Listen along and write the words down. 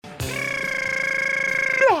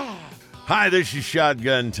Hi, this is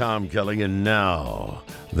Shotgun Tom Kelly, and now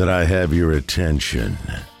that I have your attention,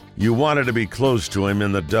 you wanted to be close to him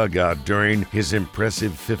in the dugout during his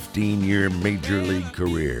impressive 15-year Major League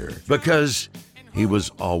career because he was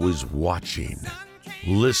always watching,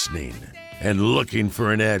 listening, and looking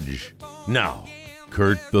for an edge. Now,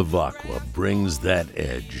 Kurt Bevacqua brings that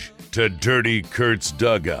edge to Dirty Kurt's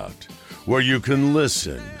Dugout, where you can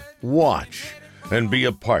listen, watch, and be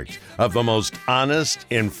a part of the most honest,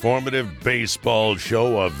 informative baseball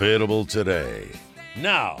show available today.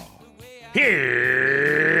 Now,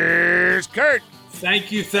 here's Kurt.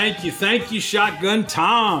 Thank you, Shotgun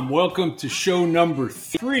Tom. Welcome to show number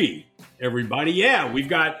 3, everybody. Yeah, we've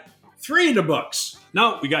got 3 in the books.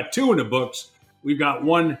 No, we got 2 in the books. We've got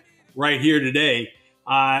 1 right here today.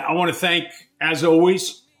 I want to thank, as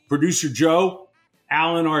always, producer Joe,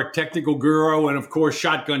 Alan, our technical guru, and of course,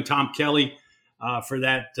 Shotgun Tom Kelly for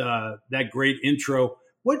that great intro.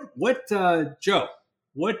 Joe?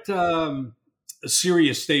 What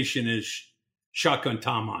Sirius station is Shotgun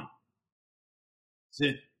Tom on? Is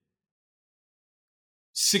it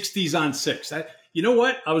 60s on 6? You know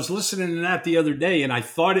what? I was listening to that the other day, and I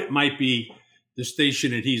thought it might be the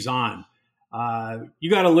station that he's on. You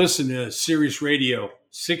got to listen to Sirius Radio,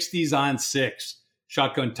 60s on 6,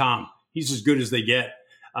 Shotgun Tom. He's as good as they get.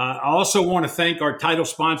 I also want to thank our title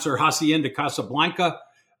sponsor, Hacienda Casablanca,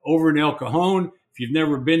 over in El Cajon. If you've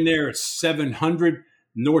never been there, it's 700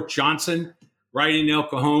 North Johnson, right in El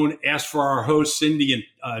Cajon. Ask for our hosts, Cindy and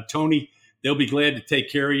Tony. They'll be glad to take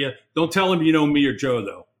care of you. Don't tell them you know me or Joe,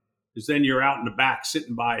 though, because then you're out in the back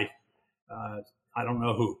sitting by I don't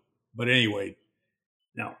know who. But anyway,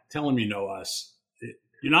 no, tell them you know us.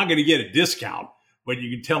 You're not going to get a discount, but you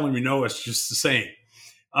can tell them you know us just the same.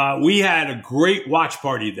 We had a great watch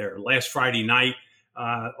party there last Friday night,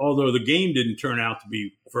 although the game didn't turn out to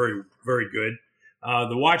be very, very good.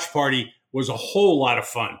 The watch party was a whole lot of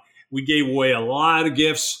fun. We gave away a lot of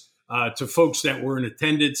gifts to folks that were in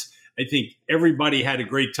attendance. I think everybody had a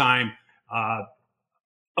great time, a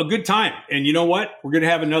good time. And you know what? We're going to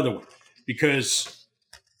have another one because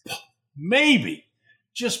maybe,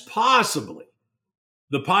 just possibly,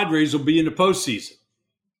 the Padres will be in the postseason.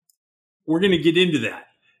 We're going to get into that.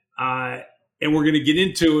 And we're going to get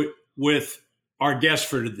into it with our guest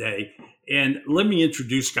for today. And let me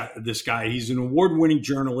introduce this guy. He's an award-winning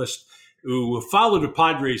journalist who followed the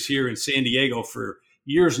Padres here in San Diego for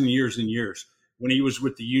years and years and years. When he was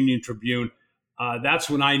with the Union Tribune,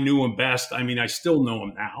 that's when I knew him best. I mean, I still know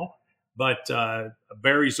him now, but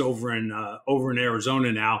Barry's over in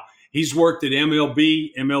Arizona now. He's worked at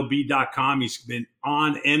MLB, MLB.com. He's been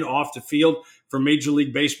on and off the field for Major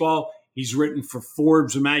League Baseball. He's written for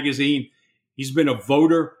Forbes magazine. He's been a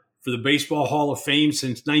voter for the Baseball Hall of Fame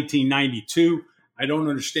since 1992. I don't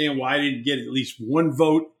understand why I didn't get at least one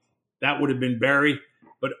vote. That would have been Barry.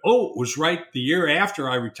 But, it was right the year after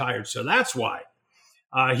I retired, so that's why.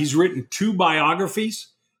 He's written 2 biographies,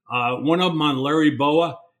 one of them on Larry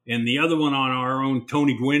Bowa and the other one on our own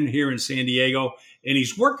Tony Gwynn here in San Diego. And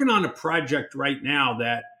he's working on a project right now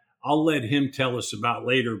that I'll let him tell us about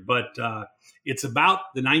later. But it's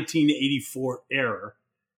about the 1984 era,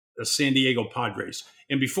 the San Diego Padres.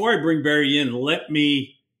 And before I bring Barry in, let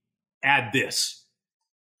me add this.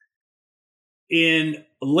 In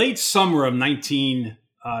late summer of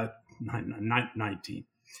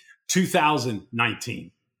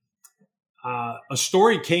 2019, a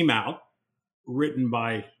story came out written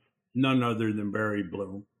by none other than Barry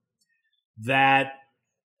Bloom that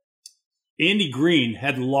Andy Green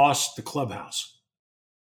had lost the clubhouse.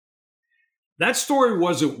 That story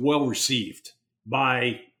wasn't well received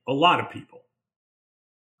by a lot of people,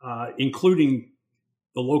 including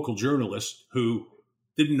the local journalists who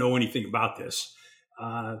didn't know anything about this.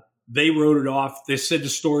 They wrote it off. They said the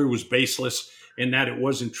story was baseless and that it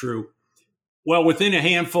wasn't true. Well, within a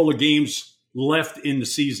handful of games left in the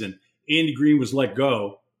season, Andy Green was let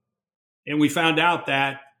go. And we found out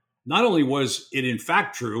that not only was it in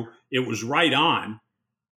fact true, it was right on.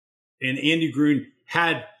 And Andy Green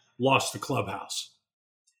had lost the clubhouse.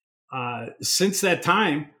 Since that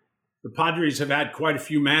time, the Padres have had quite a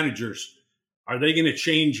few managers. Are they going to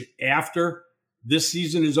change after this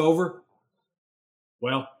season is over?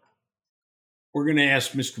 Well, we're going to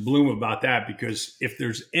ask Mr. Bloom about that, because if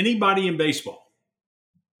there's anybody in baseball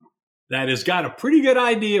that has got a pretty good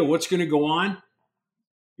idea what's going to go on,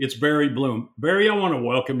 it's Barry Bloom. Barry, I want to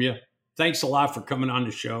welcome you. Thanks a lot for coming on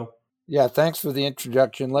the show. Yeah, thanks for the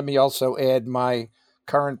introduction. Let me also add my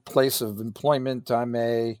current place of employment. I'm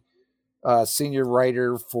a senior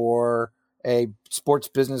writer for a sports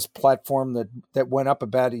business platform that went up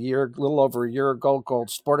about a little over a year ago, called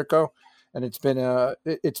Sportico. and it's been a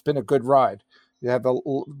good ride.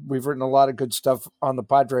 We've written a lot of good stuff on the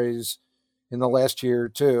Padres in the last year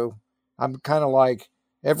too. I'm kind of like,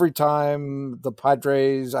 every time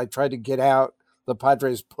I try to get out, the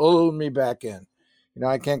Padres pull me back in.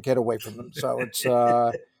 I can't get away from them. So it's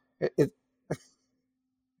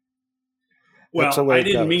well, I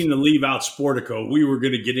didn't mean to leave out Sportico. We were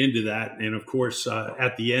going to get into that, and of course,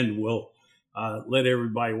 at the end, we'll let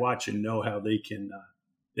everybody watching know how they can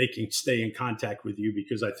stay in contact with you,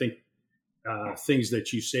 because I think things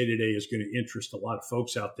that you say today is going to interest a lot of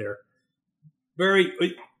folks out there. Barry,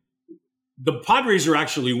 the Padres are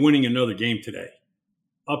actually winning another game today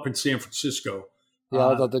up in San Francisco. Yeah,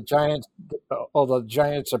 although the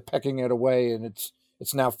Giants are pecking it away, and it's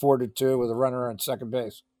now 4-2 with a runner on second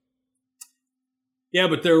base. Yeah,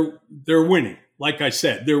 but they're winning. Like I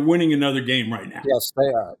said, they're winning another game right now. Yes,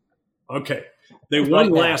 they are. Okay. They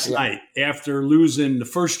won last night after losing the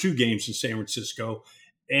first two games in San Francisco,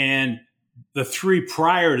 and the three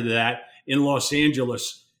prior to that in Los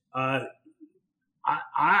Angeles. I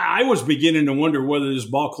was beginning to wonder whether this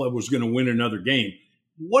ball club was going to win another game.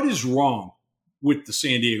 What is wrong with the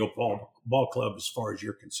San Diego ball club as far as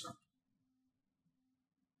you're concerned?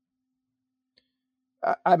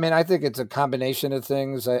 I mean, I think it's a combination of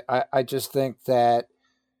things. I just think that,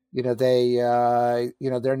 they're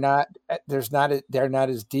not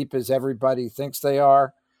as deep as everybody thinks they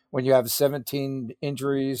are. When you have 17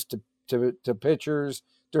 injuries to pitchers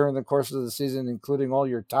during the course of the season, including all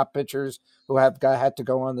your top pitchers who had to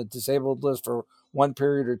go on the disabled list for one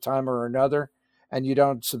period of time or another, and you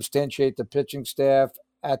don't substantiate the pitching staff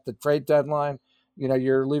at the trade deadline,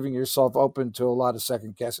 you're leaving yourself open to a lot of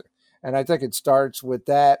second guessing. And I think it starts with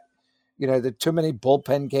that. The too many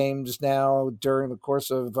bullpen games now during the course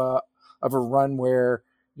of a run where,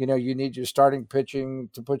 you need your starting pitching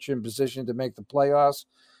to put you in position to make the playoffs.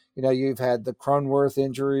 You've had the Cronenworth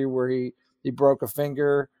injury where he broke a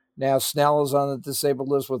finger. Now Snell is on the disabled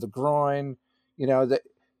list with a groin.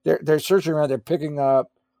 They're searching around. They're picking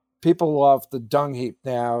up people off the dung heap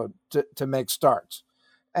now to make starts.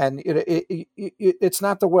 And it's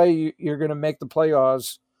not the way you're going to make the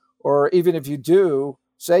playoffs. Or even if you do,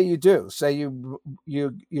 say you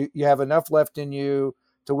have enough left in you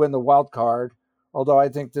to win the wild card. Although I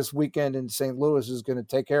think this weekend in St. Louis is going to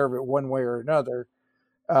take care of it one way or another.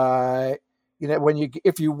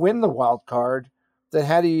 If you win the wild card, then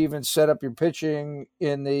how do you even set up your pitching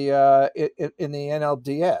in the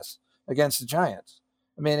NLDS against the Giants?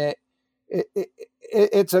 I mean,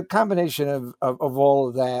 it's a combination of all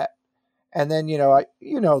of that, and then the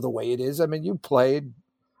way it is. I mean, you played.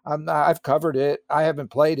 I've covered it. I haven't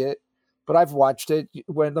played it, but I've watched it.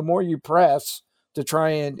 When the more you press to try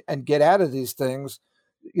and get out of these things,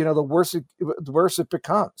 the worse it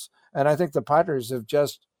becomes. And I think the Padres have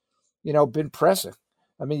just, been pressing.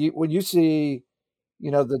 I mean, when you see,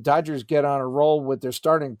 the Dodgers get on a roll with their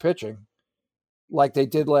starting pitching, like they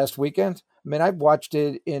did last weekend. I mean, I've watched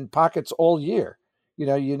it in pockets all year.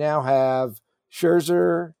 You now have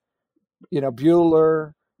Scherzer,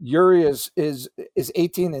 Buehler. Uri is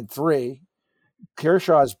 18-3.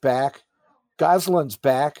 Kershaw's back. Goslin's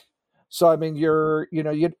back. So I mean,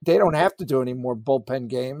 they don't have to do any more bullpen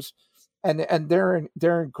games, and they're in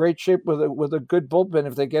great shape with a good bullpen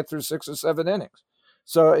if they get through 6 or 7 innings.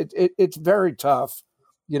 So it's very tough,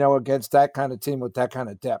 against that kind of team with that kind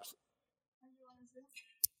of depth.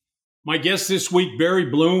 My guest this week, Barry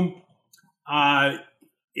Bloom.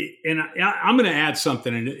 And I'm going to add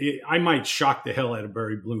something, and I might shock the hell out of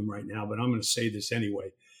Barry Bloom right now, but I'm going to say this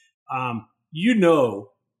anyway.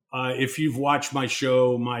 If you've watched my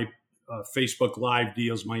show, my Facebook Live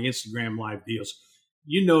deals, my Instagram Live deals,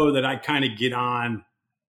 that I kind of get on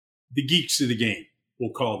the geeks of the game,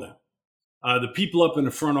 we'll call them. The people up in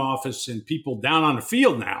the front office and people down on the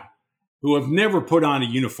field now who have never put on a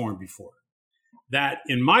uniform before. That,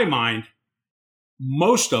 in my mind,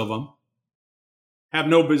 most of them have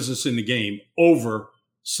no business in the game over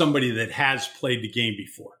somebody that has played the game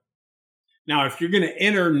before. Now, if you're going to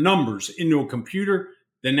enter numbers into a computer,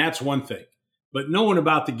 then that's one thing. But knowing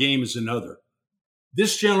about the game is another.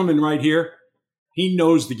 This gentleman right here, he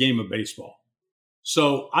knows the game of baseball.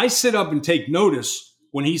 So I sit up and take notice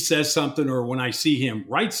when he says something or when I see him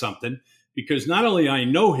write something, because not only I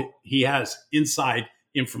know he has inside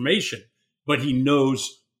information, but he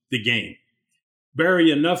knows the game. Barry,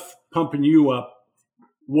 enough pumping you up.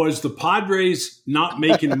 Was the Padres not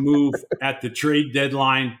making a move at the trade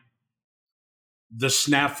deadline the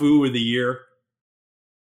snafu of the year?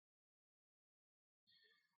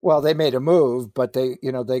 Well, they made a move, but they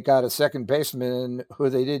got a second baseman who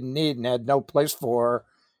they didn't need and had no place for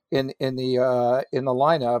in the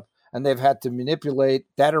lineup. and they've had to manipulate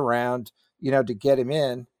that around, to get him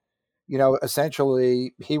in.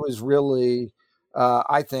 Essentially, he was really,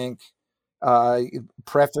 I think,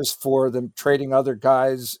 preface for them trading other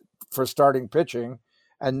guys for starting pitching,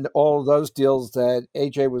 and all of those deals that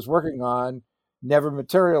AJ was working on never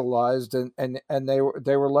materialized, and they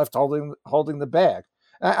were left holding the bag.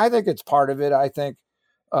 I think it's part of it. I think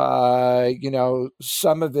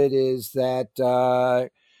some of it is that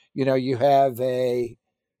you have a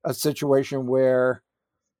situation where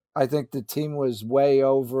I think the team was way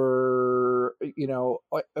overhyped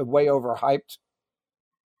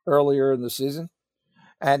earlier in the season.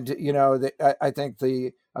 And, I think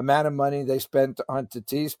the amount of money they spent on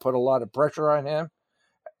Tatis put a lot of pressure on him.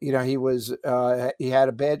 He had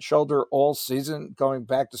a bad shoulder all season going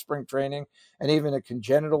back to spring training, and even a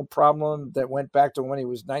congenital problem that went back to when he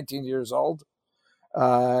was 19 years old.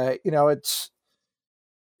 I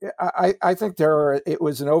think it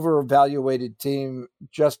was an over-evaluated team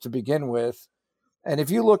just to begin with. And if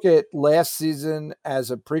you look at last season as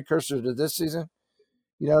a precursor to this season,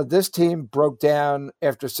 this team broke down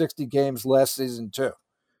after 60 games last season too.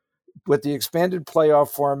 With the expanded playoff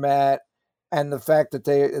format and the fact that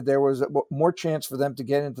there was more chance for them to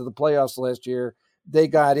get into the playoffs last year, they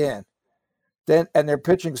got in. And their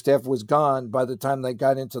pitching staff was gone by the time they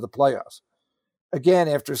got into the playoffs. Again,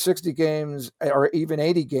 after 60 games or even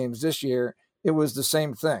 80 games this year, it was the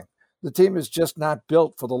same thing. The team is just not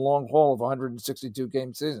built for the long haul of a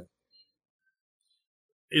 162-game season.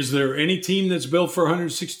 Is there any team that's built for a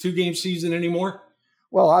 162-game season anymore?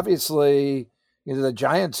 Well, obviously, the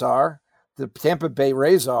Giants are, the Tampa Bay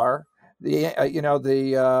Rays are, the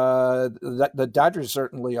Dodgers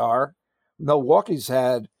certainly are. Milwaukee's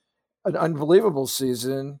had an unbelievable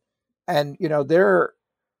season, and they're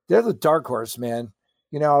the dark horse, man.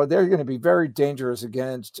 They're going to be very dangerous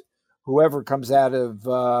against whoever comes out of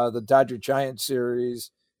the Dodger-Giants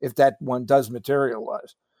series if that one does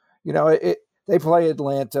materialize. They play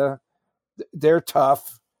Atlanta. They're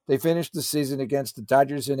tough. They finished the season against the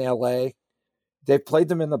Dodgers in L.A. They've played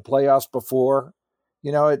them in the playoffs before.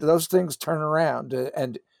 Those things turn around.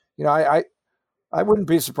 And I wouldn't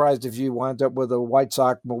be surprised if you wound up with a White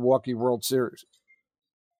Sox-Milwaukee World Series.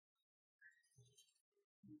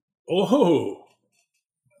 Oh,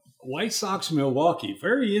 White Sox-Milwaukee.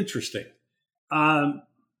 Very interesting.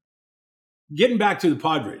 Getting back to the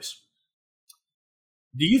Padres.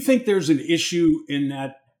 Do you think there's an issue in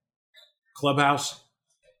that clubhouse?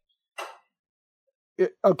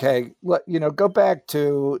 Okay, go back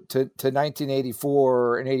to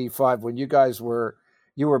 1984 and 85 when you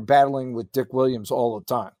were battling with Dick Williams all the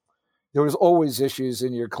time. There was always issues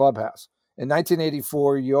in your clubhouse. In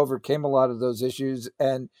 1984, you overcame a lot of those issues,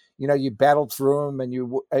 and you battled through them, and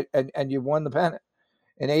you won the pennant.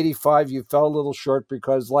 In 85, you fell a little short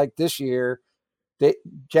because, like this year,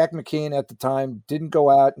 Jack McKeon at the time didn't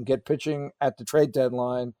go out and get pitching at the trade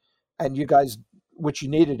deadline, and you guys, which you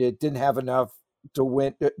needed didn't have enough to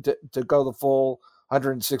win to go the full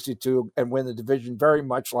 162 and win the division, very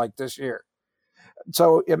much like this year.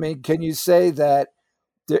 So, can you say that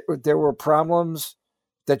there were problems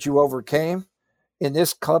that you overcame in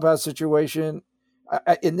this clubhouse situation?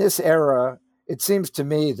 In this era, it seems to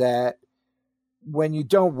me that when you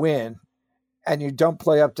don't win and you don't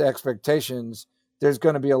play up to expectations, there's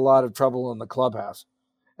going to be a lot of trouble in the clubhouse.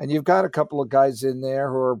 And you've got a couple of guys in there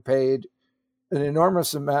who are paid an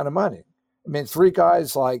enormous amount of money. Three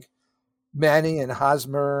guys like Manny and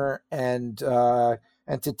Hosmer and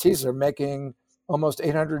Tatis are making almost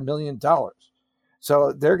 $800 million.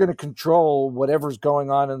 So they're going to control whatever's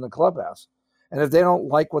going on in the clubhouse. And if they don't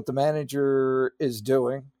like what the manager is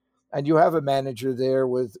doing, and you have a manager there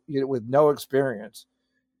with no experience,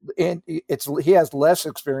 and he has less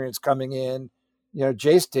experience coming in,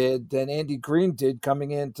 Jace did, than Andy Green did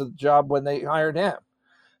coming into the job when they hired him.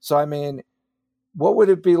 So, what would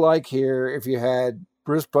it be like here if you had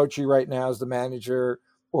Bruce Bochy right now as the manager,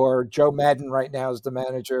 or Joe Madden right now as the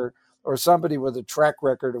manager, or somebody with a track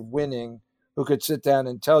record of winning who could sit down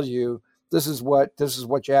and tell you this is what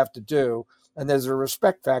you have to do, and there's a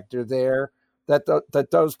respect factor there that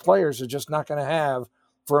those players are just not going to have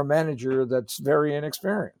for a manager that's very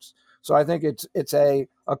inexperienced. So I think it's a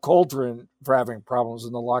cauldron for having problems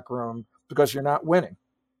in the locker room because you're not winning.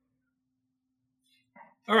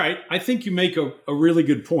 All right. I think you make a really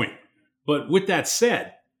good point. But with that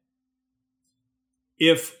said,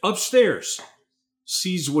 if upstairs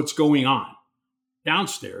sees what's going on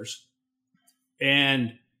downstairs,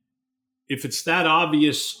 and if it's that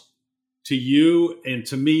obvious to you and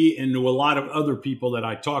to me and to a lot of other people that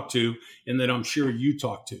I talk to and that I'm sure you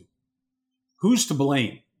talk to, who's to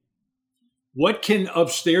blame? What can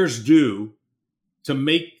upstairs do to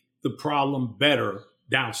make the problem better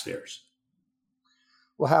downstairs?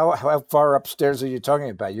 Well, how far upstairs are you talking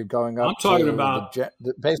about? You're going up I'm talking to about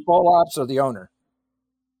the baseball ops or the owner?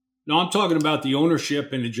 No, I'm talking about the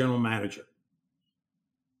ownership and the general manager.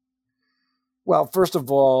 Well, first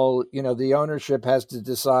of all, the ownership has to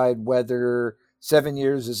decide whether 7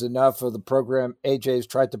 years is enough for the program AJ's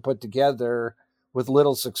tried to put together with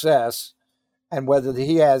little success, and whether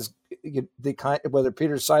he has whether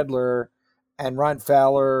Peter Seidler and Ron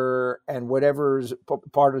Fowler and whatever's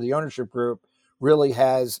part of the ownership group really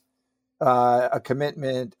has a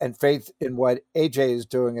commitment and faith in what AJ is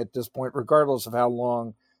doing at this point, regardless of how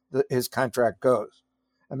long his contract goes.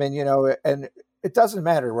 I mean, and it doesn't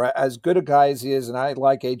matter, right? As good a guy as he is, and I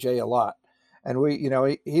like AJ a lot,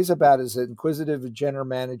 and he's about as inquisitive a general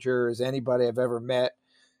manager as anybody I've ever met.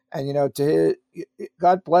 And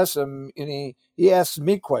God bless him, and he asks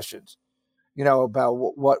me questions, about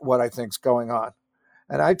what I think's going on,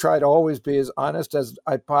 and I try to always be as honest as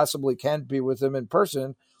I possibly can be with him in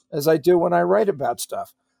person as I do when I write about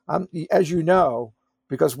stuff. As you know,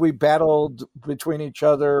 because we battled between each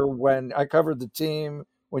other when I covered the team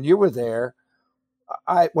when you were there,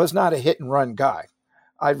 I was not a hit and run guy.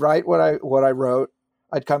 I'd write what I wrote.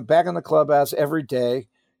 I'd come back in the clubhouse every day.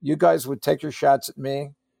 You guys would take your shots at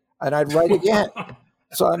me, and I'd write again.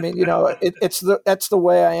 So I mean, that's the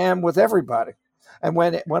way I am with everybody. And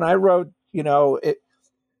when I wrote,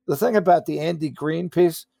 the thing about the Andy Green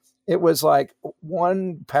piece, it was like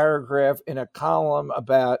one paragraph in a column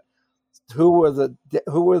about who were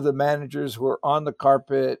the managers who were on the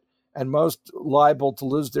carpet and most liable to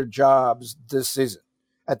lose their jobs this season.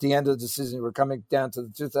 At the end of the season, we're coming down to the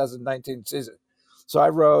 2019 season. So I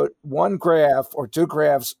wrote one graph or two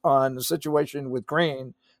graphs on the situation with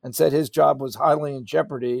Green and said his job was highly in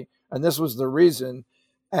jeopardy, and this was the reason.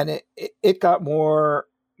 And it got more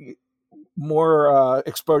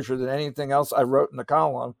exposure than anything else I wrote in the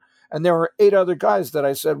column. And there were 8 other guys that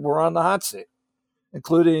I said were on the hot seat,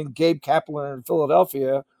 including Gabe Kaplan in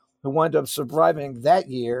Philadelphia, who wound up surviving that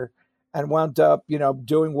year and wound up,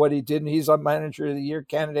 doing what he did. And he's a manager of the year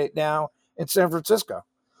candidate now in San Francisco.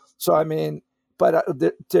 So, I mean, but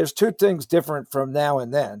there's 2 things different from now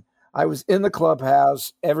and then. I was in the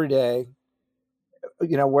clubhouse every day,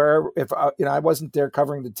 where I wasn't there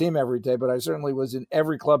covering the team every day, but I certainly was in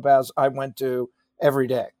every clubhouse I went to every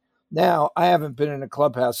day. Now, I haven't been in a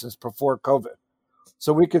clubhouse since before COVID.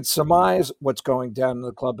 So we could surmise what's going down in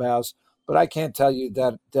the clubhouse, but I can't tell you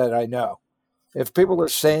that I know. If people are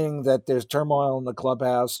saying that there's turmoil in the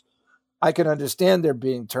clubhouse, I can understand there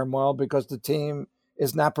being turmoil because the team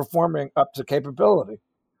is not performing up to capability.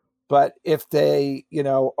 But if they,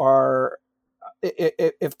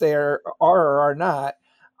 if they are or are not,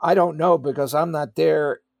 I don't know because I'm not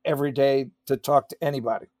there every day to talk to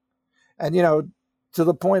anybody. And, to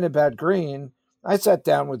the point about Green, I sat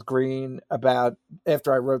down with Green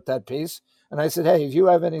after I wrote that piece, and I said, hey, if you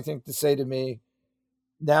have anything to say to me,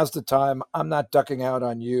 now's the time. I'm not ducking out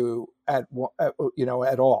on you at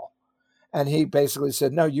all. And he basically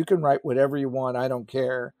said, no, you can write whatever you want. I don't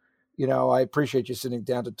care. I appreciate you sitting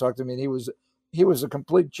down to talk to me. And he was a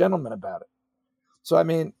complete gentleman about it. So, I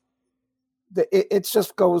mean, it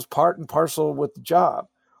just goes part and parcel with the job.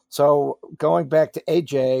 So going back to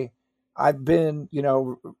AJ, I've been,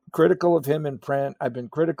 critical of him in print. I've been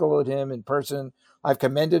critical of him in person. I've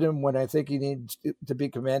commended him when I think he needs to be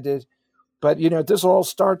commended. But, this all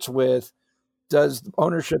starts with, does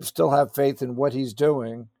ownership still have faith in what he's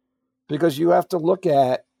doing? Because you have to look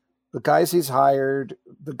at the guys he's hired,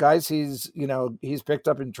 the guys he's picked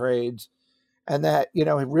up in trades, and that,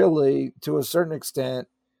 really, to a certain extent,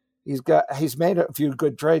 he's made a few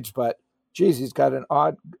good trades, but geez, he's got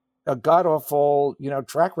a god-awful,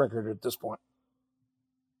 track record at this point.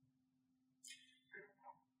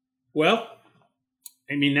 Well,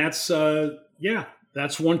 I mean, that's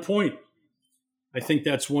one point. I think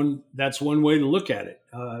that's one way to look at it.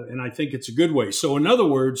 And I think it's a good way. So in other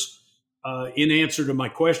words, in answer to my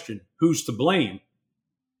question, who's to blame?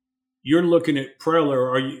 You're looking at Preller,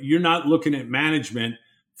 or you're not looking at management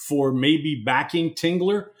for maybe backing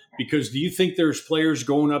Tingler? Because do you think there's players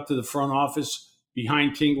going up to the front office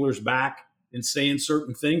behind Tingler's back and saying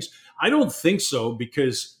certain things? I don't think so,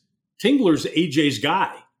 because Tingler's AJ's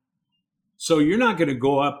guy. So you're not going to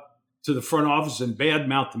go up to the front office and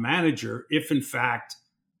badmouth the manager if, in fact,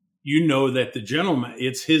 you know that the gentleman,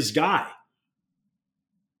 it's his guy.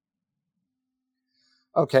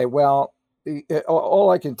 Okay, well, all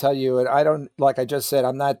I can tell you, and I don't, like I just said,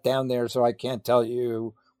 I'm not down there, so I can't tell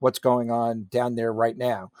you what's going on down there right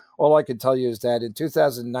now. All I can tell you is that in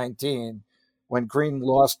 2019, when Green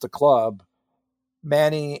lost the club,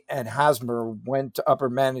 Manny and Hosmer went to upper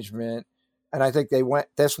management, and I think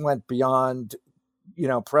this went beyond,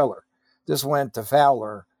 Preller. This went to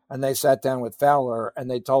Fowler, and they sat down with Fowler, and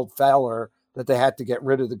they told Fowler that they had to get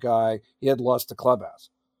rid of the guy. He had lost the clubhouse.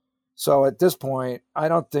 So at this point, I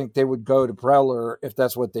don't think they would go to Preller if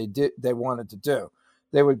that's what they wanted to do.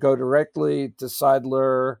 They would go directly to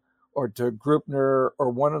Seidler or to Grupner or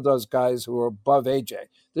one of those guys who are above AJ.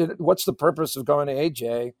 What's the purpose of going to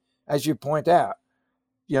AJ? As you point out,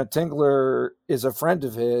 Tingler is a friend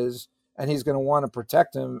of his, and he's going to want to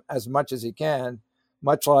protect him as much as he can,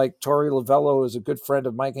 much like Torey Lovello is a good friend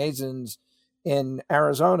of Mike Hazen's in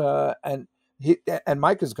Arizona, and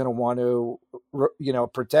Mike is going to want to,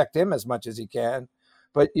 protect him as much as he can.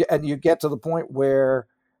 But you get to the point where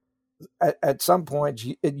at some point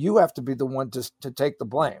you have to be the one to take the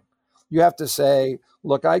blame. You have to say,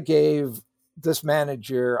 look, I hired this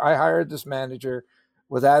manager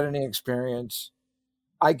without any experience.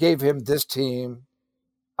 I gave him this team.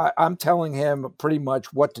 I'm telling him pretty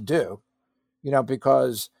much what to do,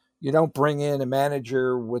 because you don't bring in a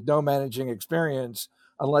manager with no managing experience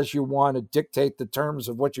unless you want to dictate the terms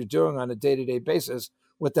of what you're doing on a day-to-day basis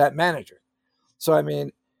with that manager. So,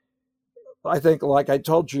 I think, like I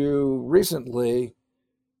told you recently,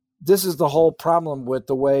 this is the whole problem with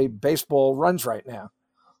the way baseball runs right now.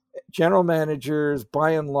 General managers,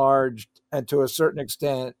 by and large, and to a certain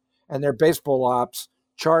extent, and their baseball ops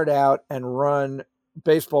chart out and run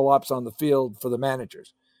baseball ops on the field for the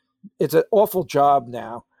managers. It's an awful job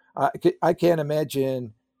now. I can't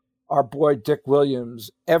imagine our boy Dick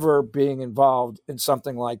Williams ever being involved in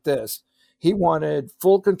something like this. He wanted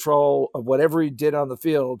full control of whatever he did on the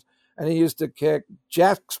field, and he used to kick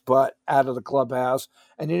Jack's butt out of the clubhouse,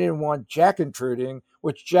 and he didn't want Jack intruding,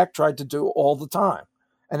 which Jack tried to do all the time.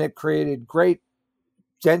 And it created great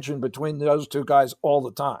tension between those two guys all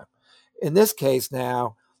the time. In this case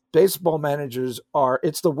now, baseball managers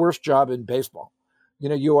it's the worst job in baseball.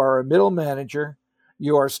 You are a middle manager.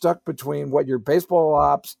 You are stuck between what your baseball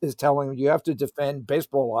ops is telling you. You have to defend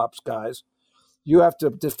baseball ops guys. You have to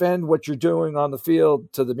defend what you're doing on the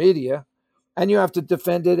field to the media, and you have to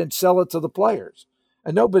defend it and sell it to the players.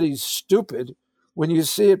 And nobody's stupid. When you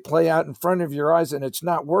see it play out in front of your eyes and it's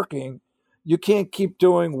not working, you can't keep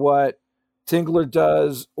doing what Tingler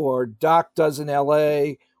does or Doc does in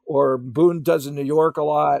LA or Boone does in New York a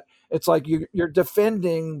lot. It's like you're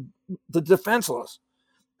defending the defenseless,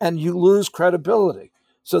 and you lose credibility.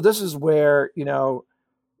 So this is where,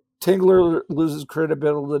 Tingler loses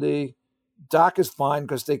credibility. Doc is fine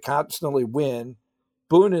because they constantly win.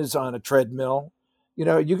 Boone is on a treadmill. You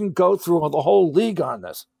can go through the whole league on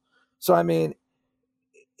this. So,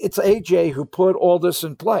 it's AJ who put all this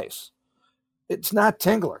in place. It's not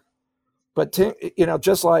Tingler. But,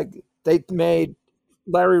 just like they made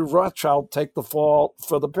Larry Rothschild take the fall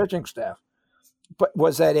for the pitching staff. But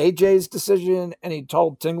was that AJ's decision and he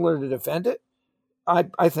told Tingler to defend it?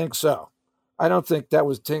 I think so. I don't think that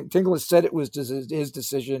was Tingler said it was his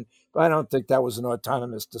decision, but I don't think that was an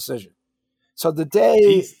autonomous decision. So the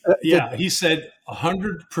day... he said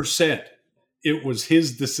 100% it was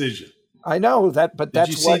his decision. I know that, but that's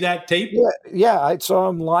Did you see that tape? Yeah, I saw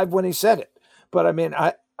him live when he said it. But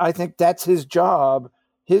I think that's his job.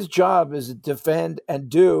 His job is to defend and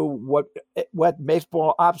do what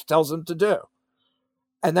baseball ops tells him to do.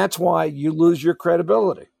 And that's why you lose your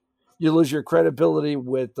credibility. You lose your credibility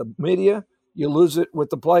with the media. You lose it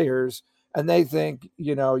with the players. And they think,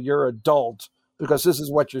 you're adult because this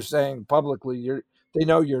is what you're saying publicly. They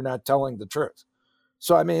know you're not telling the truth.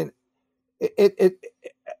 So, when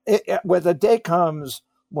the day comes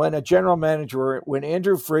when a general manager, when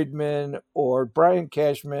Andrew Friedman or Brian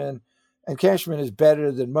Cashman, and Cashman is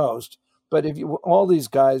better than most, but if all these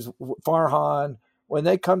guys, Farhan, when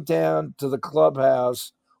they come down to the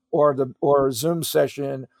clubhouse or a Zoom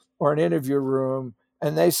session or an interview room,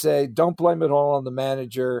 and they say, don't blame it all on the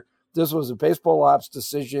manager. This was a baseball ops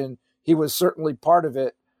decision. He was certainly part of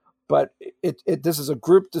it, but this is a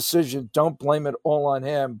group decision. Don't blame it all on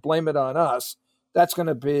him. Blame it on us. That's going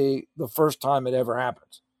to be the first time it ever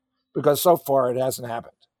happens, because so far it hasn't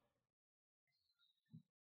happened.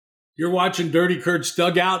 You're watching Dirty Kurt's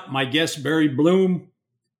Dugout. My guest, Barry Bloom.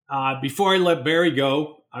 Before I let Barry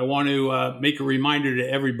go, I want to make a reminder to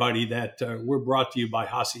everybody that we're brought to you by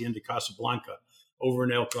Hacienda Casablanca over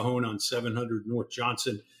in El Cajon on 700 North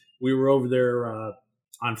Johnson. We were over there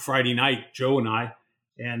on Friday night, Joe and I,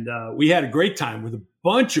 and we had a great time with a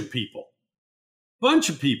bunch of people.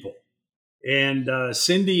 And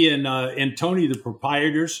Cindy and Tony, the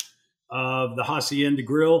proprietors of the Hacienda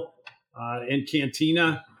Grill and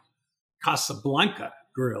Cantina, Casablanca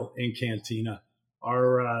Grill and Cantina,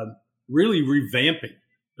 are really revamping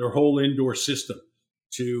their whole indoor system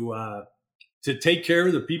to take care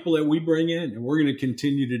of the people that we bring in, and we're going to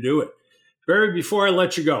continue to do it. Barry, before I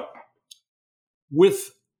let you go,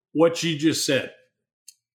 with what you just said,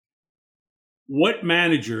 what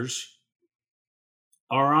managers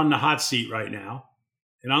are on the hot seat right now?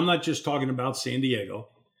 And I'm not just talking about San Diego.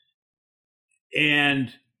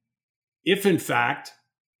 And if, in fact,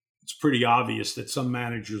 it's pretty obvious that some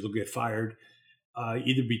managers will get fired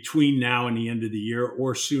either between now and the end of the year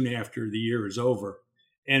or soon after the year is over.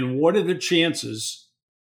 And what are the chances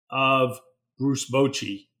of Bruce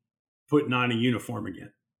Bochy putting on a uniform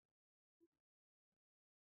again?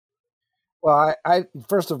 Well, I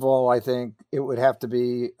first of all, I think it would have to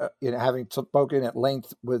be, having spoken at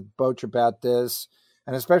length with Boch about this,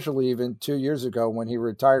 and especially even 2 years ago when he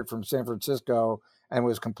retired from San Francisco and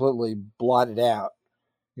was completely blotted out.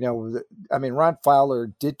 Ron Fowler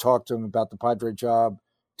did talk to him about the Padre job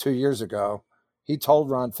 2 years ago. He told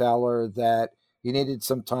Ron Fowler that he needed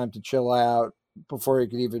some time to chill out before he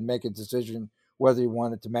could even make a decision whether he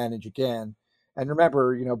wanted to manage again. And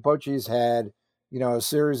remember, Bochy's had, a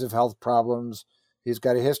series of health problems. He's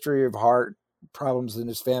got a history of heart problems in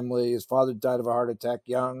his family. His father died of a heart attack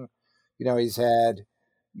young. He's had,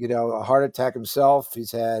 a heart attack himself.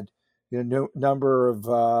 He's had, number of,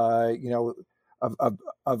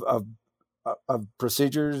 of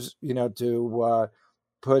procedures, to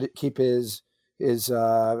keep his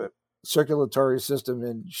circulatory system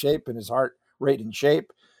in shape and his heart rate in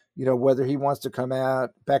shape. Whether he wants to come out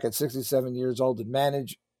back at 67 years old and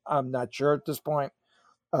manage, I'm not sure at this point.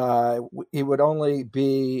 He would only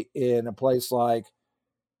be in a place like,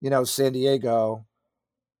 San Diego.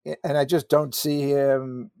 And I just don't see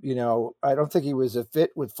him, I don't think he was a fit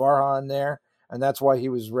with Farhan there. And that's why he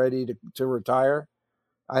was ready to retire.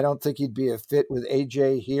 I don't think he'd be a fit with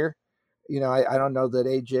AJ here. I don't know that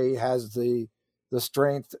AJ has the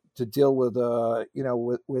strength to deal with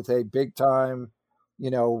with a big time,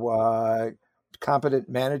 competent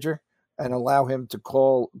manager and allow him to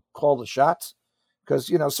call the shots. Because,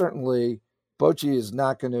 certainly Bochy is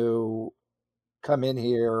not going to come in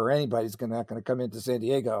here, or anybody's not going to come into San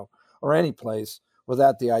Diego or any place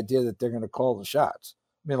without the idea that they're going to call the shots.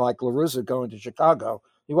 I mean, like La Russa going to Chicago,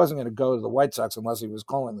 he wasn't going to go to the White Sox unless he was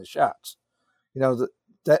calling the shots.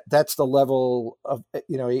 That's the level of,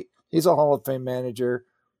 he's a Hall of Fame manager.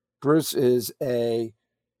 Bruce is an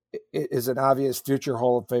obvious future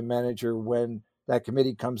Hall of Fame manager when that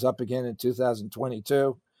committee comes up again in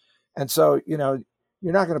 2022. And so,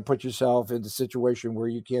 you're not going to put yourself in the situation where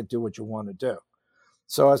you can't do what you want to do.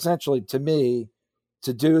 So essentially, to me,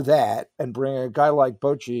 to do that and bring a guy like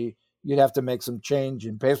Bochy, you'd have to make some change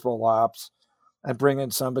in baseball ops and bring in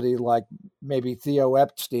somebody like maybe Theo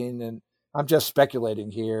Epstein. And I'm just speculating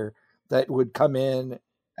here, that would come in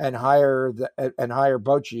and hire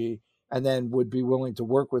Bochy, and then would be willing to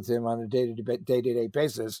work with him on a day-to-day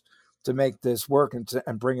basis to make this work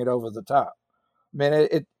and bring it over the top. I mean,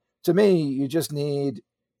 it to me, you just need,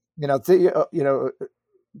 Preller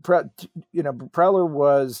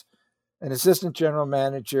was an assistant general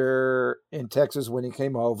manager in Texas when he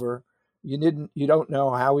came over. You didn't know at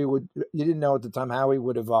the time how he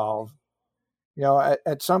would evolve.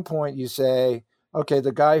 At some point you say, okay,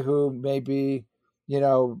 the guy who maybe,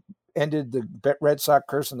 ended the Red Sox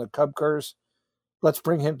curse and the Cub curse, let's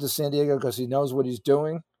bring him to San Diego because he knows what he's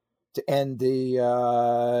doing to end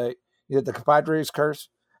the Padres curse.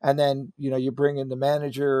 And then, you bring in the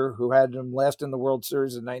manager who had him last in the World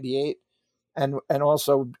Series in '98 and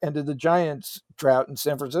also ended the Giants drought in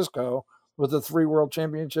San Francisco with the 3 World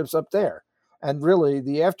Championships up there. And really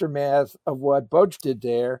the aftermath of what Boch did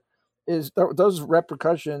there is those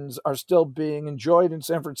repercussions are still being enjoyed in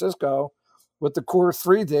San Francisco with the core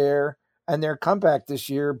 3 there, and their comeback this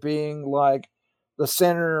year being like the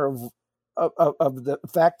center of the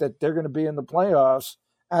fact that they're going to be in the playoffs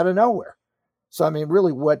out of nowhere. So, I mean,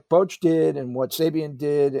 really what Boch did and what Sabian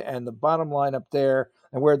did and the bottom line up there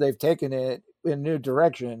and where they've taken it in a new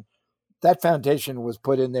direction, that foundation was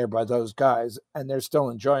put in there by those guys, and they're still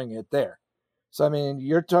enjoying it there. So, I mean,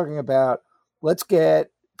 you're talking about, let's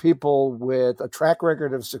get people with a track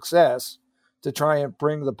record of success to try and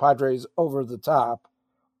bring the Padres over the top.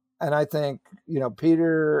 And I think,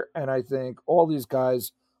 Peter and I think all these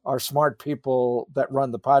guys are smart people that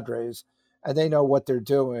run the Padres, and they know what they're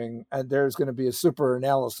doing. And there's going to be a super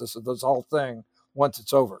analysis of this whole thing once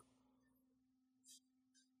it's over.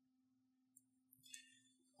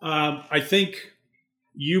 I think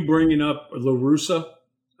you bringing up La Russa,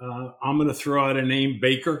 I'm going to throw out a name,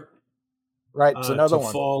 Baker. Right, it's another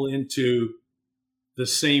one. Fall into the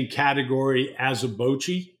same category as a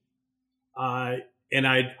Bochy. And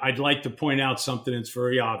I'd like to point out something that's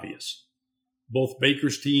very obvious. Both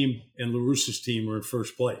Baker's team and La Russa's team are in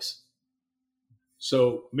first place.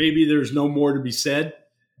 So maybe there's no more to be said.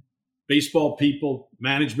 Baseball people,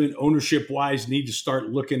 management, ownership-wise, need to start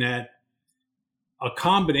looking at a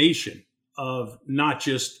combination of not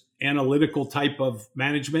just analytical type of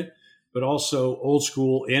management, but also old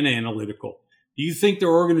school and analytical. Do you think there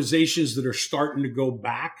are organizations that are starting to go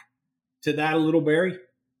back to that a little, Barry?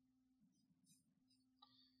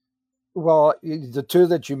 Well, the two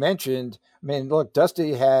that you mentioned, I mean, look,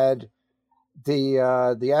 Dusty had the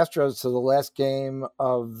Astros to the last game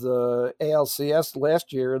of the ALCS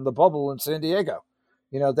last year in the bubble in San Diego.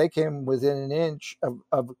 You know, they came within an inch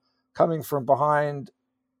of coming from behind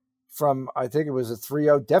from, I think it was a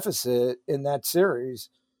 3-0 deficit in that series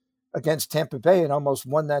against Tampa Bay and almost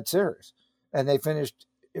won that series. And they finished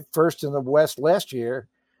first in the West last year.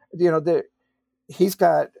 You know, he's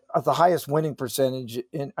got the highest winning percentage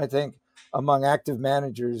in, I think, among active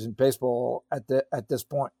managers in baseball at this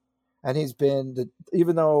point. And he's been,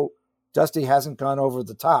 even though Dusty hasn't gone over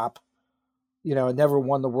the top, you know, and never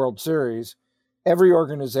won the World Series, every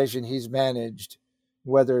organization he's managed,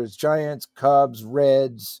 whether it's Giants, Cubs,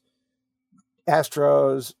 Reds,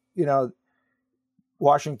 Astros, you know,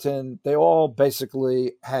 Washington, they all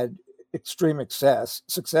basically had extreme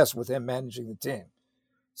success with him managing the team.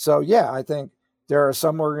 So, yeah, I think there are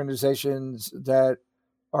some organizations that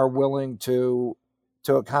are willing to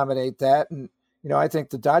accommodate that. And, you know, I think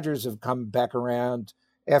the Dodgers have come back around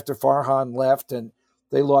after Farhan left and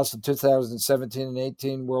they lost the 2017 and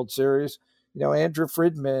 18 World Series. You know, Andrew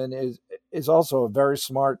Friedman is also a very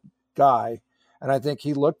smart guy. And I think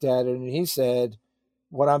he looked at it and he said,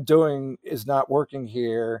 what I'm doing is not working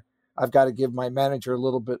here. I've got to give my manager a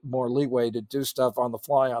little bit more leeway to do stuff on the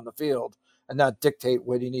fly on the field and not dictate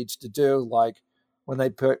what he needs to do. Like when they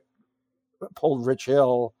pulled Rich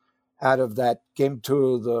Hill out of that game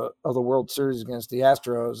 2 of the World Series against the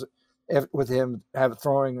Astros, with him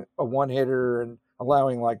throwing a one-hitter and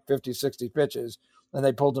allowing like 50, 60 pitches, and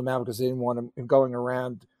they pulled him out because they didn't want him going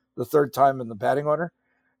around the third time in the batting order.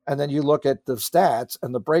 And then you look at the stats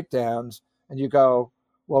and the breakdowns, and you go,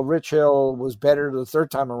 well, Rich Hill was better the third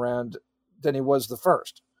time around than he was the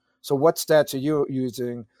first. So what stats are you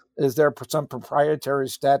using? Is there some proprietary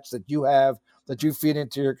stats that you have that you feed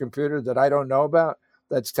into your computer that I don't know about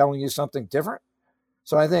that's telling you something different?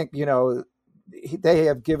 So I think, you know, they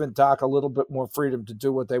have given Doc a little bit more freedom to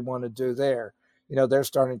do what they want to do there. You know, they're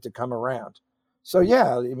starting to come around. So,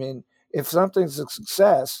 yeah, I mean, if something's a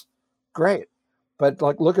success, great. But,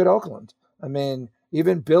 like, look at Oakland. I mean,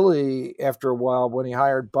 even Billy, after a while, when he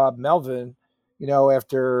hired Bob Melvin, you know,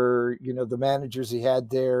 after, you know, the managers he had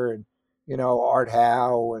there and, you know, Art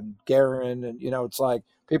Howe and Guerin and, you know, it's like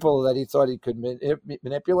people that he thought he could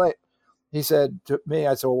manipulate. He said to me,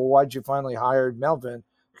 I said, well, why'd you finally hire Melvin?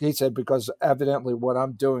 He said, because evidently what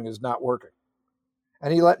I'm doing is not working.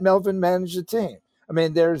 And he let Melvin manage the team. I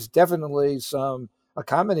mean, there's definitely some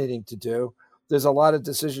accommodating to do. There's a lot of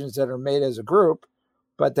decisions that are made as a group,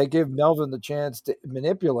 but they give Melvin the chance to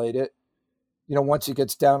manipulate it, you know, once he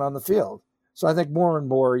gets down on the field. So I think more and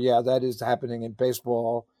more, yeah, that is happening in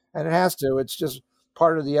baseball. And it has to. It's just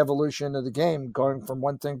part of the evolution of the game, going from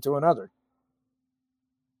one thing to another.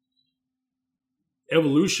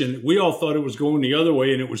 Evolution, we all thought it was going the other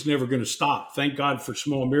way and it was never going to stop. Thank God for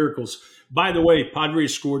small miracles. By the way,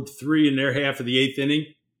 Padres scored 3 in their half of the 8th inning.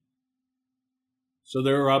 So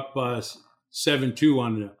they're up 7-2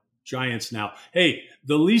 on the Giants now. Hey,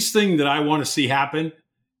 the least thing that I want to see happen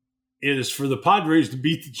is for the Padres to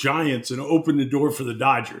beat the Giants and open the door for the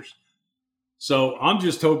Dodgers. So I'm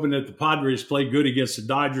just hoping that the Padres play good against the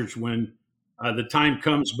Dodgers when the time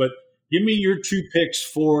comes. But give me your 2 picks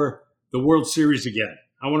for the World Series again.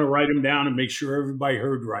 I want to write them down and make sure everybody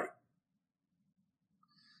heard right.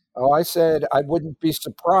 Oh, I said I wouldn't be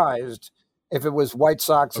surprised if it was White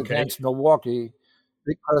Sox against Milwaukee,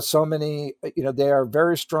 because so many, you know, they are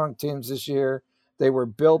very strong teams this year. They were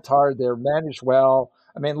built hard. They're managed well.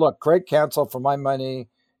 I mean, look, Craig Counsell, for my money,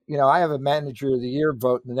 you know, I have a Manager of the Year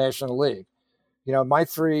vote in the National League. You know, my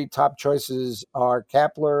 3 top choices are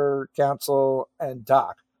Kapler, Counsell, and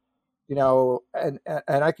Doc. You know, and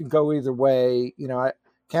I can go either way. You know,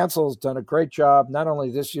 Counsell's done a great job, not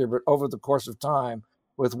only this year, but over the course of time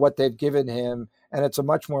with what they've given him. And it's a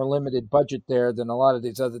much more limited budget there than a lot of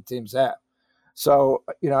these other teams have. So,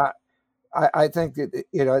 you know, I think that,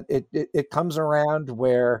 you know, it comes around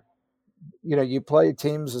where, you know, you play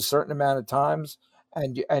teams a certain amount of times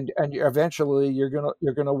and eventually you're going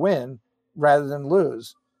to win rather than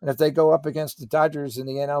lose. And if they go up against the Dodgers in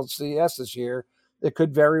the NLCS this year, it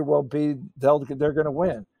could very well be they're going to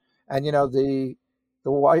win. And, you know, the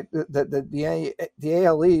the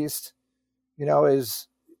AL East, is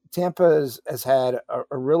Tampa has had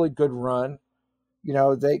a really good run.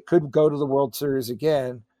 They could go to the World Series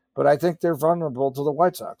again, but I think they're vulnerable to the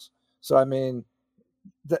White Sox. So, I mean,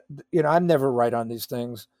 I'm never right on these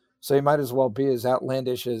things, so you might as well be as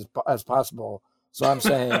outlandish as possible. So I'm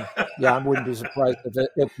saying, yeah, I wouldn't be surprised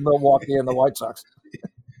if Milwaukee and the White Sox.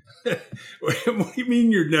 What do you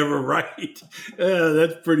mean you're never right?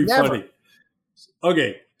 That's pretty funny.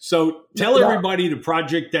 Okay, so tell everybody the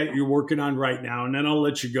project that you're working on right now, and then I'll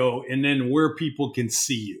let you go, and then where people can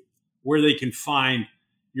see you, where they can find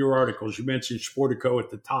your articles. You mentioned Sportico at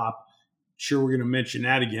the top. Sure, we're going to mention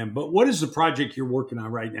that again. But what is the project you're working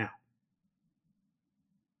on right now?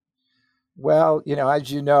 Well,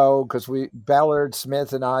 as you know, because Ballard,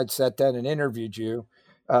 Smith, and I sat down and interviewed you,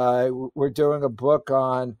 we're doing a book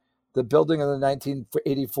on the building of the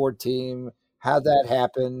 1984 team, how that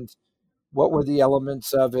happened, what were the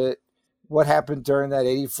elements of it, what happened during that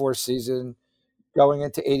 84 season, going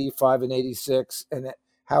into 85 and 86, and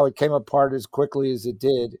how it came apart as quickly as it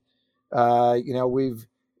did. We've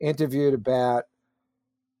interviewed about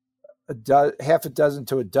half a dozen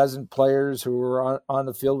to a dozen players who were on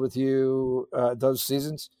the field with you those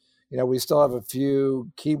seasons. We still have a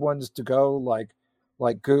few key ones to go,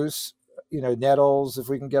 like Goose, Nettles, if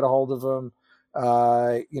we can get a hold of them.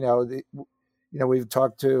 We've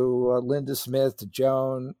talked to Linda Smith, to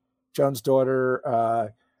Joan's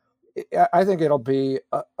daughter. I think it'll be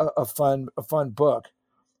a fun book,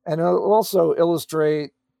 and it'll also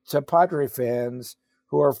illustrate to Padre fans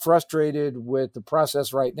who are frustrated with the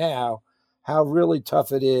process right now how really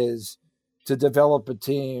tough it is to develop a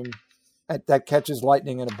team that catches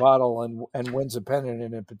lightning in a bottle and wins a pennant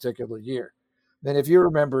in a particular year. Then, if you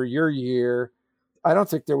remember your year, I don't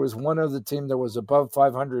think there was one other team that was above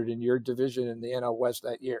 500 in your division in the NL West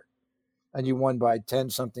that year, and you won by 10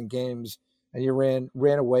 something games, and you ran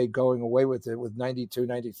away, going away with it with 92,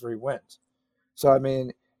 93 wins. So, I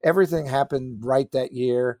mean, everything happened right that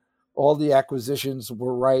year. All the acquisitions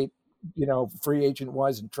were right, free agent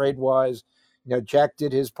wise and trade wise. Jack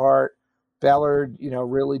did his part. Ballard,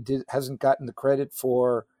 really hasn't gotten the credit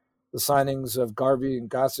for the signings of Garvey and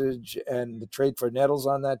Gossage and the trade for Nettles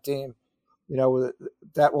on that team.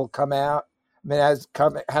 That will come out. I mean,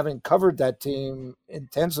 having covered that team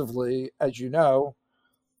intensively, as you know,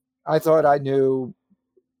 I thought I knew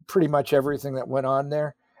pretty much everything that went on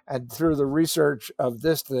there. And through the research of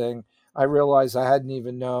this thing, I realized I hadn't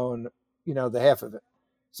even known, the half of it.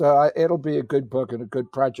 So it'll be a good book and a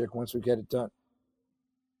good project once we get it done.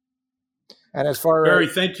 And as far Barry,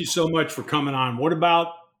 thank you so much for coming on. What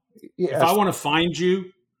about if I want to find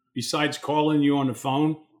you, besides calling you on the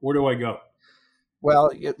phone, where do I go?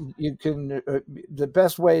 Well, you can. The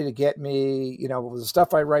best way to get me, the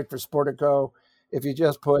stuff I write for Sportico, if you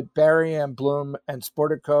just put Barry M. Bloom and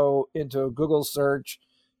Sportico into a Google search,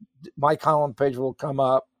 my column page will come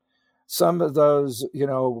up. Some of those,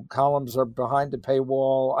 columns are behind the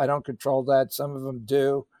paywall. I don't control that. Some of them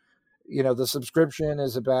do. The subscription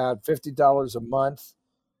is about $50 a month.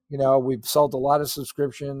 We've sold a lot of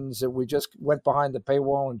subscriptions. We just went behind the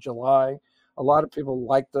paywall in July. A lot of people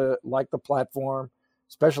like the platform,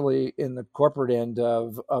 especially in the corporate end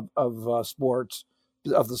of sports,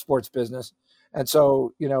 of the sports business. And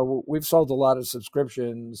so, we've sold a lot of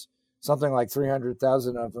subscriptions, something like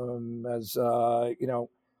 300,000 of them as,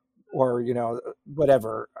 or,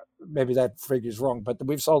 whatever, maybe that figure's wrong, but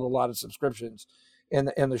we've sold a lot of subscriptions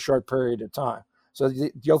in the short period of time. So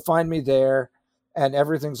you'll find me there, and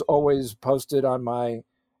everything's always posted on my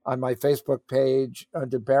Facebook page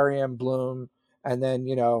under Barry M. Bloom, and then,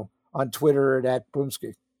 on Twitter at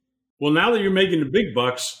Boomski. Well, now that you're making the big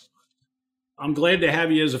bucks, I'm glad to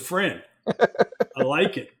have you as a friend. I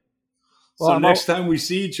like it. So next time we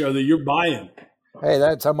see each other, you're buying. Hey,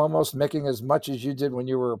 I'm almost making as much as you did when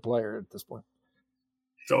you were a player at this point.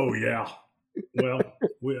 Oh yeah. Well,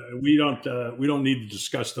 we don't need to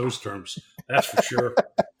discuss those terms. That's for sure.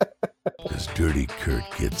 As Dirty Kurt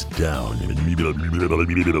gets down.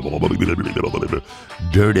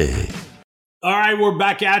 Dirty. All right, we're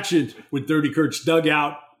back at you with Dirty Kurt's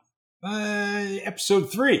Dugout,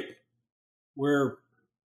 episode 3. We're,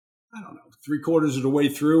 3/4 of the way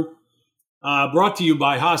through. Brought to you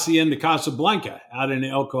by Hacienda Casablanca out in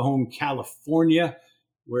El Cajon, California,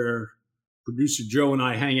 where producer Joe and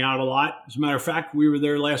I hang out a lot. As a matter of fact, we were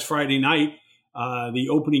there last Friday night, the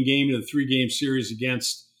opening game of the 3-game series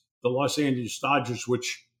against the Los Angeles Dodgers,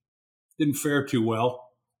 which didn't fare too well.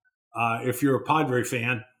 If you're a Padre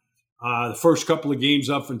fan, the first couple of games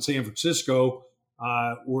up in San Francisco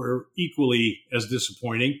were equally as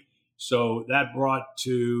disappointing. So that brought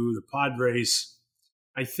to the Padres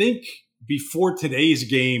I think before today's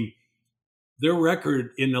game, their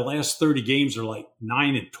record in the last 30 games are like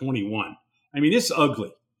 9-21. I mean, it's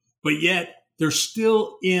ugly, but yet they're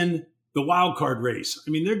still in the wild card race.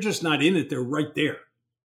 I mean, they're just not in it. They're right there.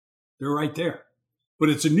 They're right there. But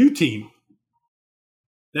it's a new team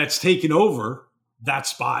that's taken over that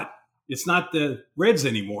spot. It's not the Reds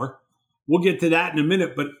anymore. We'll get to that in a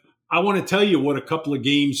minute, but I want to tell you what a couple of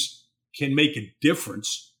games can make a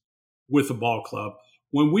difference with the ball club.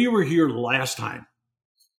 When we were here last time,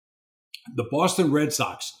 the Boston Red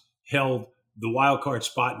Sox held the wild card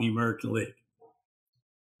spot in the American League.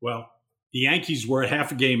 Well, the Yankees were a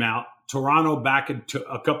half a game out. Toronto back into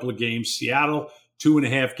a couple of games. Seattle,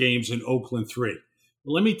 2.5 games, and Oakland 3.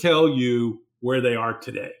 Let me tell you where they are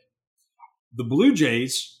today. The Blue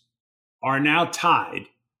Jays are now tied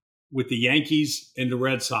with the Yankees and the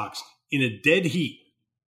Red Sox in a dead heat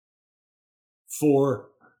for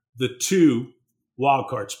the 2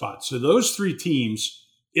 wildcard spots. So those 3 teams,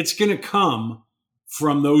 it's going to come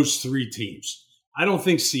from those 3 teams. I don't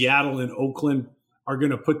think Seattle and Oakland are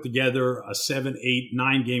going to put together a 7, 8,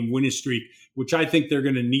 9 game winning streak, which I think they're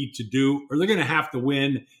going to need to do, or they're going to have to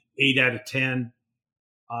win 8 out of 10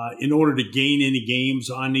 in order to gain any games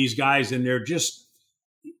on these guys. And they're just,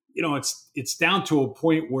 it's down to a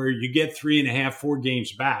point where you get 3.5, 4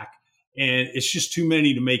 games back, and it's just too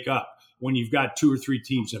many to make up when you've got 2 or 3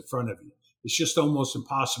 teams in front of you. It's just almost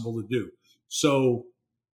impossible to do. So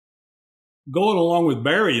going along with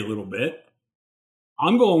Barry a little bit,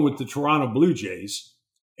 I'm going with the Toronto Blue Jays.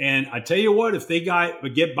 And I tell you what, if they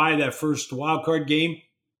get by that first wild card game,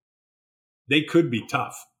 they could be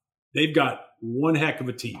tough. They've got one heck of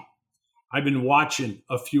a team. I've been watching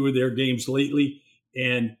a few of their games lately,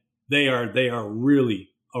 and they are really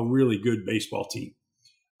a really good baseball team.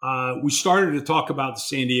 We started to talk about the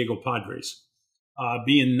San Diego Padres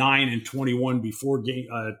being 9-21 before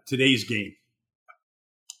today's game.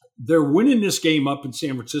 They're winning this game up in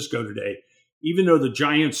San Francisco today, even though the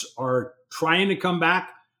Giants are trying to come back.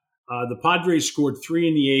 The Padres scored 3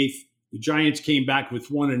 in the 8th. The Giants came back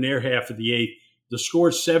with 1 in their half of the 8th. The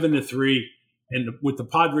score's 7-3, and with the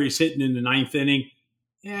Padres hitting in the 9th inning,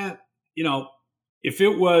 if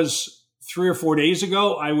it was 3 or 4 days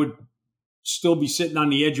ago, I would still be sitting on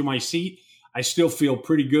the edge of my seat. I still feel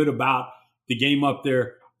pretty good about the game up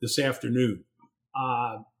there this afternoon.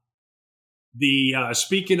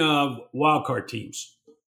 Speaking of wildcard teams,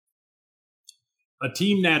 a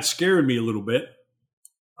team that scared me a little bit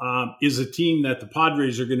is a team that the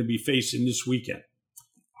Padres are going to be facing this weekend,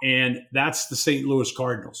 and that's the St. Louis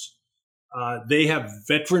Cardinals. They have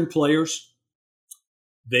veteran players.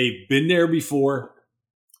 They've been there before,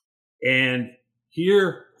 and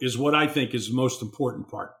here is what I think is the most important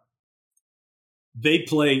part. They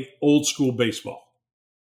play old school baseball.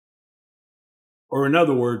 Or in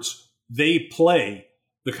other words, they play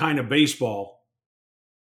the kind of baseball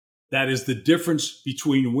that is the difference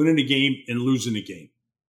between winning a game and losing a game.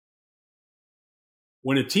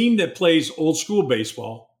 When a team that plays old school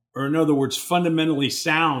baseball, or in other words, fundamentally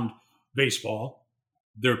sound baseball,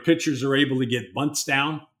 their pitchers are able to get bunts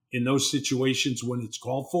down in those situations when it's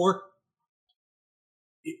called for.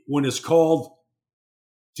 When it's called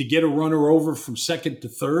to get a runner over from second to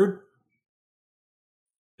third,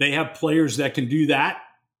 they have players that can do that.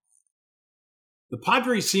 The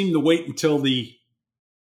Padres seem to wait until the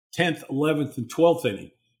 10th, 11th, and 12th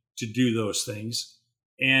inning to do those things.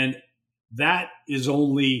 And that is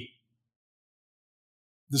only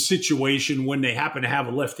the situation when they happen to have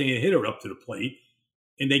a left-handed hitter up to the plate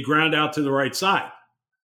and they ground out to the right side.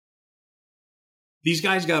 These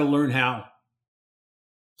guys got to learn how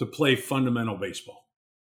to play fundamental baseball.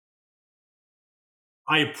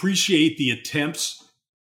 I appreciate the attempts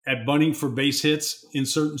at bunting for base hits in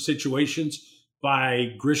certain situations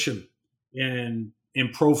by Grisham and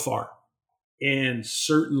Profar, and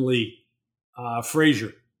certainly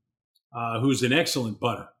Frazier, who's an excellent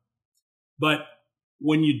bunter. But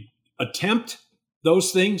when you attempt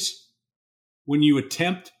those things, when you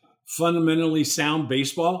attempt fundamentally sound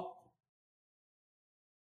baseball,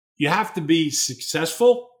 you have to be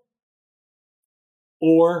successful,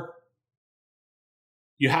 or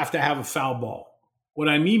you have to have a foul ball. What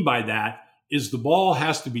I mean by that is the ball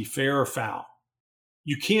has to be fair or foul.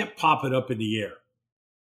 You can't pop it up in the air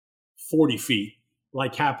 40 feet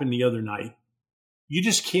like happened the other night. You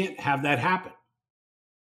just can't have that happen.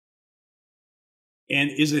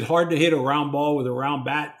 And is it hard to hit a round ball with a round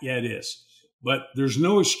bat? Yeah, it is. But there's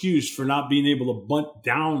no excuse for not being able to bunt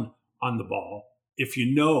down on the ball if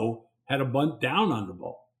you know how to bunt down on the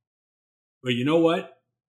ball. But you know what?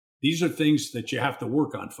 These are things that you have to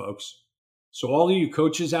work on, folks. So all of you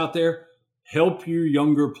coaches out there, help your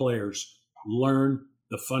younger players learn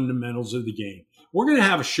the fundamentals of the game. We're going to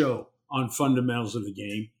have a show on fundamentals of the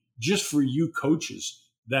game just for you coaches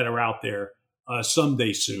that are out there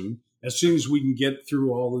someday soon. As soon as we can get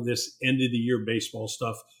through all of this end of the year baseball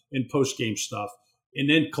stuff and post game stuff, and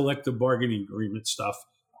then collective bargaining agreement stuff,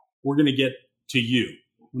 we're going to get to you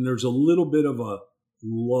when there's a little bit of a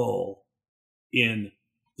lull in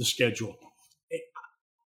the schedule.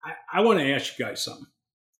 I want to ask you guys something.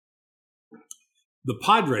 The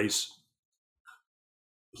Padres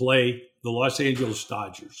play the Los Angeles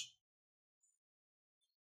Dodgers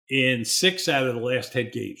in 6 out of the last 10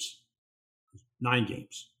 games, 9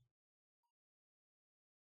 games.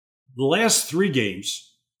 The last 3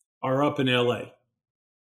 games are up in LA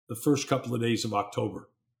the first couple of days of October.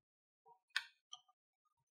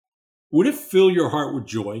 Would it fill your heart with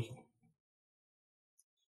joy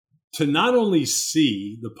to not only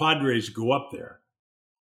see the Padres go up there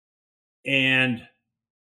and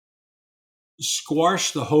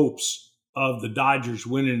squash the hopes of the Dodgers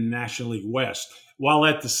winning the National League West, while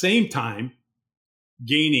at the same time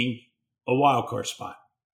gaining a wild card spot?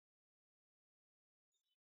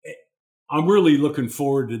 I'm really looking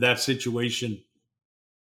forward to that situation.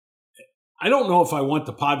 I don't know if I want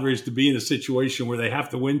the Padres to be in a situation where they have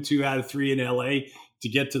to win 2 out of 3 in LA to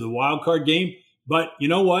get to the wild card game, but you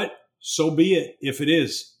know what? So be it if it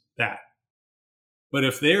is that. But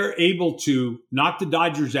if they're able to knock the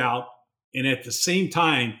Dodgers out and at the same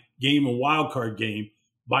time game a wild card game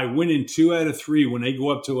by winning 2 out of 3 when they go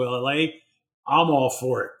up to LA, I'm all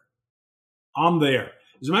for it. I'm there.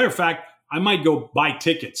 As a matter of fact, I might go buy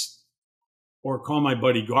tickets or call my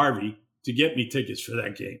buddy Garvey to get me tickets for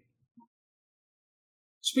that game.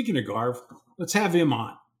 Speaking of Garv, let's have him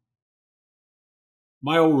on.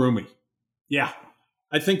 My old roomie. Yeah,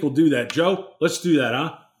 I think we'll do that. Joe, let's do that,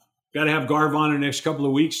 huh? Got to have Garv on in the next couple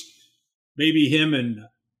of weeks. Maybe him and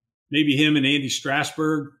Andy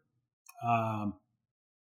Strasburg. And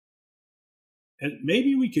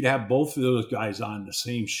maybe we could have both of those guys on the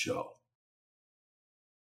same show.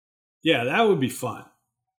 Yeah, that would be fun.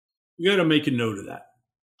 We got to make a note of that.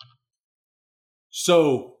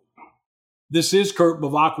 So this is Kurt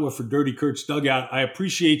Bavacqua for Dirty Kurt's Dugout. I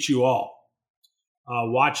appreciate you all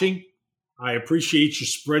watching. I appreciate you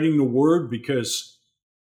spreading the word, because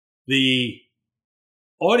the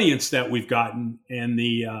audience that we've gotten and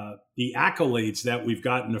the accolades that we've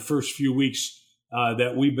gotten the first few weeks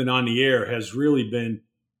that we've been on the air has really been.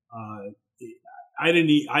 I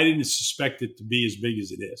didn't suspect it to be as big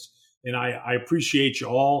as it is, and I appreciate you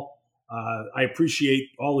all. I appreciate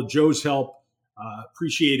all of Joe's help.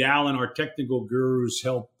 Appreciate Alan, our technical guru's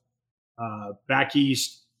help back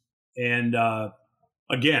east. And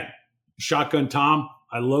again, Shotgun Tom,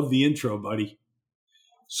 I love the intro, buddy.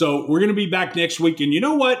 So we're going to be back next week. And you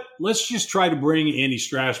know what? Let's just try to bring Andy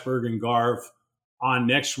Strasburg and Garv on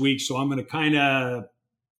next week. So I'm going to kind of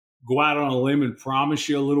go out on a limb and promise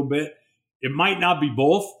you a little bit. It might not be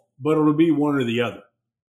both, but it'll be one or the other.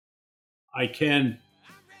 I can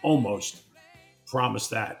almost promise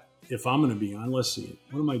that. If I'm going to be on, let's see it.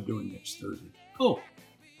 What am I doing next Thursday? Oh,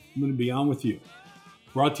 I'm going to be on with you.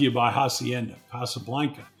 Brought to you by Hacienda,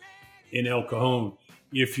 Casablanca in El Cajon.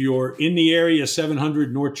 If you're in the area,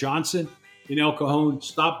 700 North Johnson in El Cajon,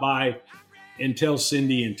 stop by and tell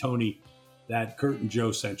Cindy and Tony that Kurt and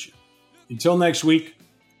Joe sent you. Until next week,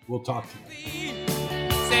 we'll talk to you.